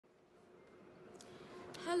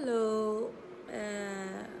Hello,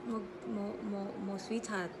 mo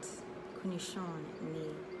sweetheart, Kunishan ni.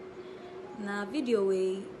 Na video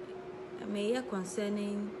way may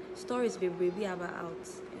concerning stories baby about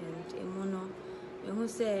and emono. You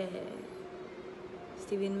say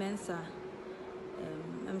Steven Mensah.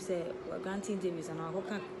 I'm say we're granting interviews and I hope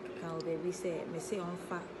baby say me say on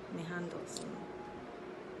fa me handles.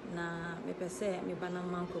 Na me per se me banana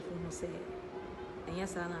manko fu say and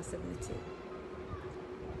yes I na 70.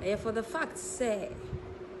 For the fact say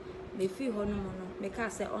me feel hono me ka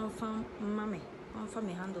say on fam me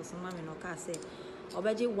handles mommy no ka say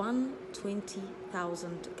obeje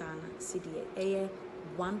 120,000 Ghana cedi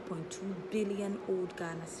 1.2 billion old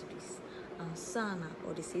Ghana cedis and sana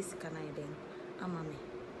or the says kana den amame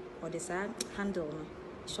or the side handle no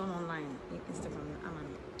shown online Instagram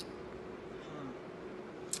amame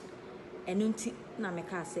enunti na me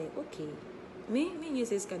ka say okay me use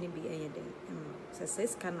this can be anything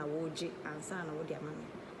says can awoje answer na wo dia mama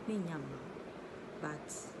me nyam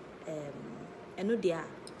but eno dia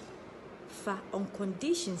fa on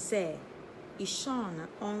condition say eShun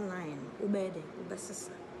online ubede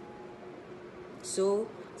ubesesa so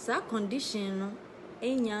sa condition no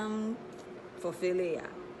enyam for failure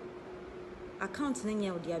account na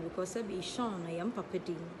nya odia because be eShun na yam papa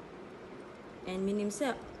din and minim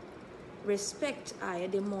say respect I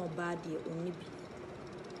the more bad only be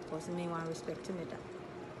because me want respect me that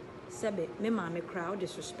sebe me mama crowd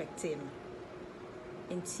disrespecting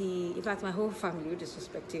in fact my whole family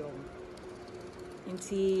disrespecting I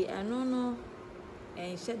don't know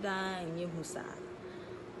and sheda and husa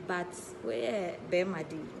but where be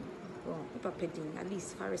madi papa din at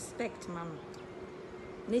least for respect mama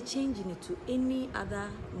ne changing it to any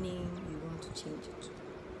other name you want to change it to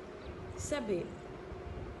sebe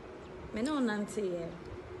me no nante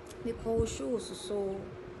me call shows so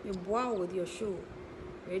you bow with your show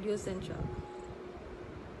Radio Central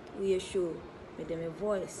we show me dem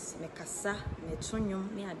voice me kasa me tonyo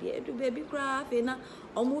me ade edu baby cry fe na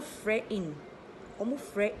omo frɛ in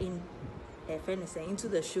friend say into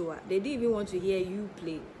the show they didn't even want to hear you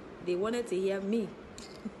play they wanted to hear me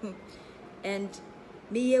and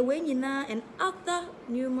me when you na and other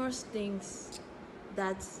numerous things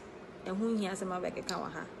that ehun hia sama ba keka wa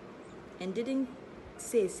ha and didn't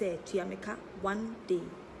say to Yamika one day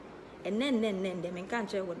and then them can't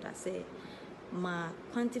share what I say ma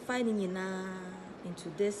quantifying into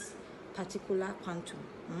this particular quantum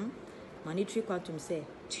monetary quantum say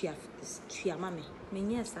to mame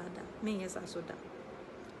me yes ada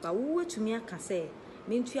but who to me can say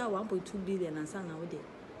me to 1.2 billion and sana with it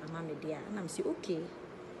mame dear and I'm say okay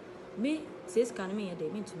me says can me they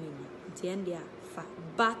mean to me the end there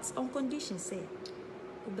but on condition say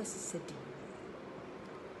ubesi said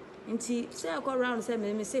nti say I go around say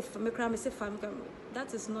me say me cry me say fam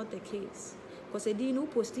that is not the case because e din no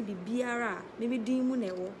post bi biara me din mu na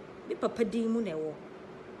ewo me papa din mu na ewo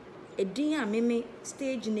e din a me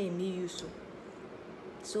stage name me use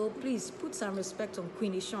so please put some respect on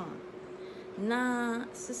Queen eShun na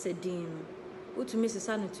sister din utumi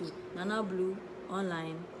sisa no to Nana Blue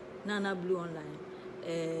online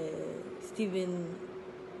Steven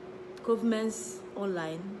Governments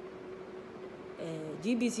online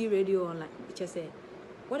GBC radio online just say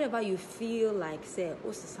whatever you feel like say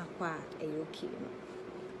osisakwa okay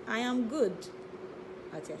I am good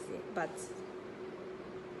I just say but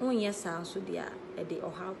on yes so dia e dey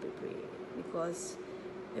or how people because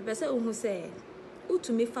the person who say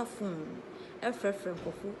utumi fa phone efrefrem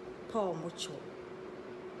kofu Paul Mocho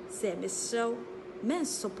say me so men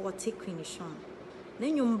support Queen eShun na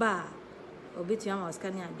nyumba obetu am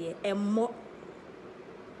waskani ade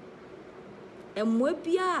emwe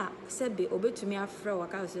bia sebe obetumi afra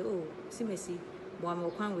waka say oh simesi bo am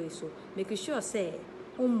okwan we so make sure say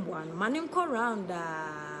umbo no mane nko round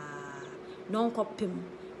no nko pem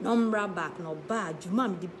no mra back no ba djuma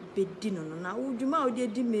me bedi no na udjuma odi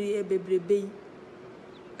di me bebrebe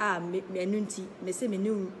me enunti me se me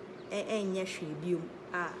nu enye hwe biom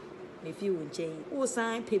me fi wo nchen wo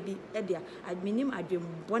san pebi e dia adminim adwem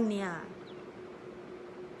bone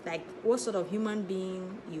like what sort of human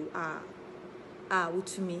being you are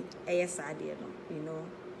to me yes idea no you know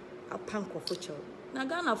a pank of future na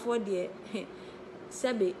Ghana for the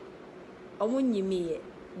sebe omunyimi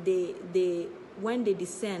they when they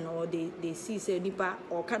descend or they see say nipa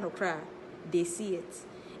or kind of cry they see it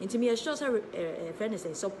into me a short friend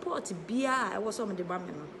say support bia I was some the bam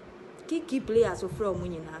no key players so from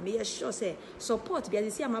munyina me sure say support bia they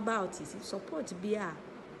see am about it support bia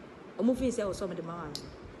omufin say some the mama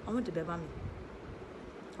I want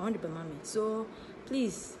the mommy. So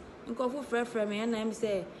please Nko frɛ me and I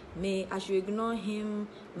say me I should ignore him,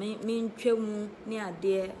 me ntwemu ne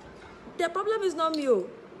ade. The problem is not me.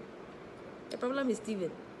 The problem is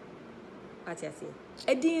Steven. What you say?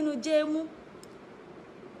 Edin no jemu.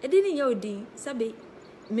 Edin your din sabe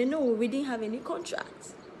me no we didn't have any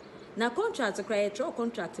contract. Na contract cry throw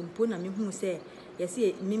contract mpo na me hu say yes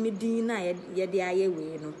me din na ye de aye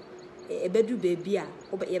we no. Ebedu baby a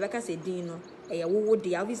ye beka say din no e wo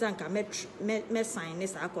de avisa nka me sign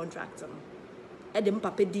this contract no. E de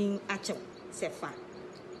papa din achew sefa.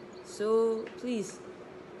 So please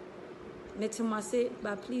say,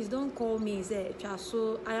 but please don't call me say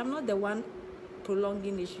so I am not the one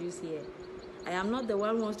prolonging issues here. I am not the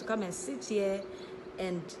one who wants to come and sit here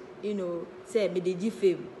and say me dey give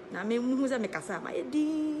fame. Na me who say me kasa ma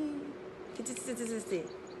di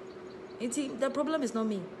the problem is not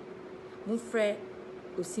me. Mon frère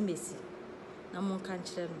Osimesi na mon kan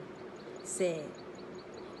kire no say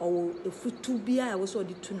o efutu bia e wo so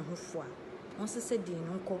di tu ne ho fo a on se di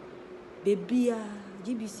no nko bebia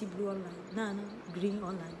GBC Blue Online, Nana Green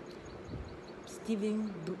Online,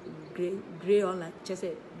 Steven Grey Online. Just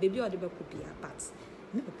say baby or the back could be a but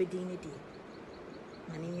me pay any day.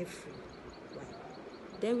 Money free. Why?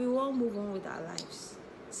 Then we all move on with our lives.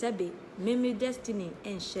 Sabe, me destiny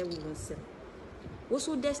and share with oneself.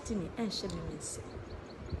 Also destiny and share with myself.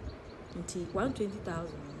 Until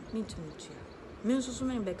 120,000 mean to meet you. Me also so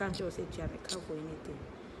many back and say you have a car for anything.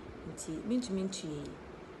 Until mean to meet you.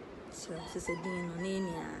 So, Sister Dean,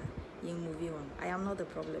 you move on. I am not the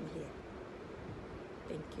problem here.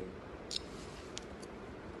 Thank you.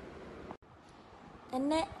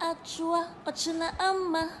 And I achua ochina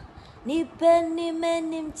ama ni penny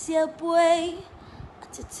menim tia boy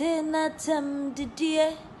atitena tem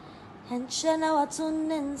didie and chana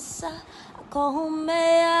watunensa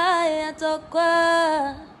akohume ya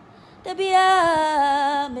tokwa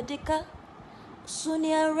debia medica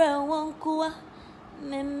sunia rewonkua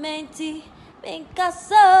mementi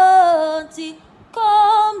benkasonti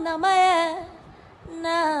kom na maya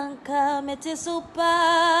nanka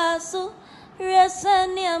metisupasu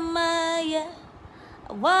resani amaya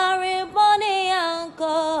worry bonny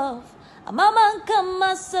uncle mama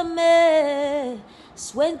kama same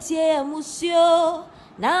swentie musio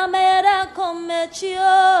na mera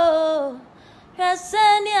komechio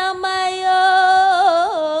resani amaya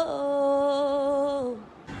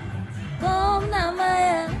kom na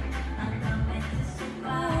maya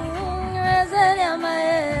resani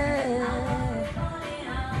amaya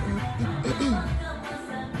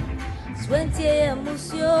swentie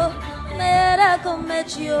musio mera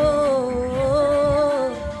comechio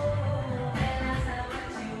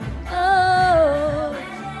oh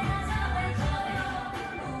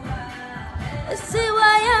see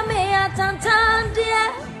why I me atantandia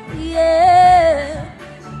yeah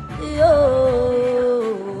yo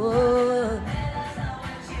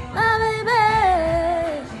my baby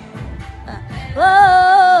oh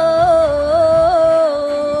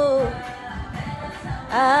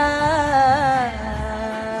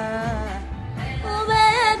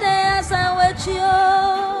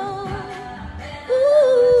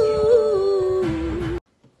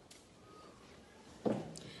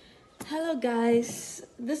Hello guys,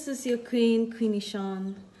 this is your queen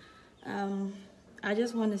eShun. I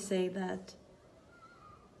just want to say that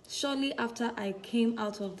shortly after I came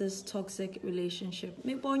out of this toxic relationship,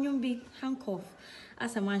 me bonyum be handcuff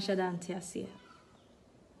as a man shada.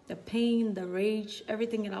 The pain, the rage,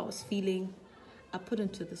 everything that I was feeling, I put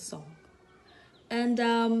into the song. And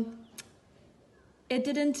it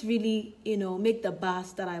didn't really, make the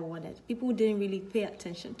buzz that I wanted. People didn't really pay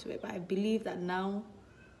attention to it, but I believe that now,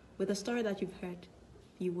 with the story that you've heard,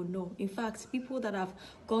 you will know. In fact, people that have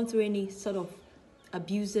gone through any sort of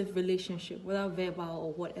abusive relationship, whether verbal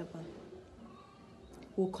or whatever,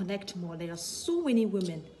 will connect more. There are so many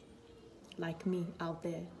women like me out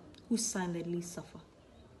there who silently suffer.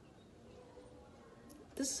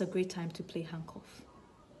 This is a great time to play handcuff.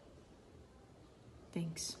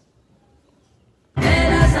 Thanks.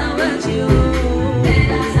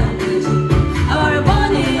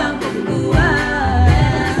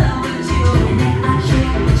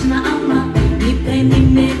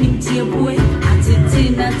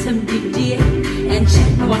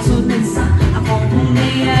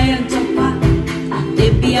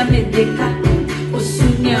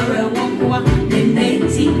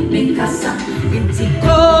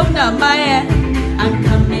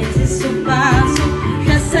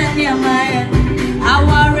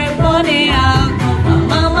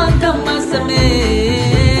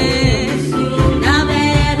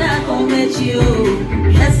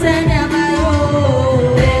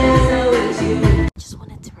 Just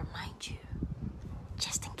wanted to remind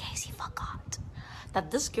forgot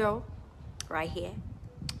that this girl right here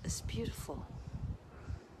is beautiful.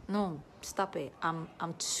 No, stop it. I'm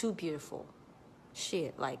too beautiful.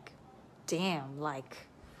 Shit, like, damn, like,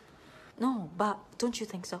 no, but don't you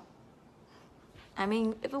think so? I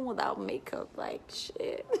mean, even without makeup, like,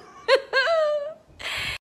 shit.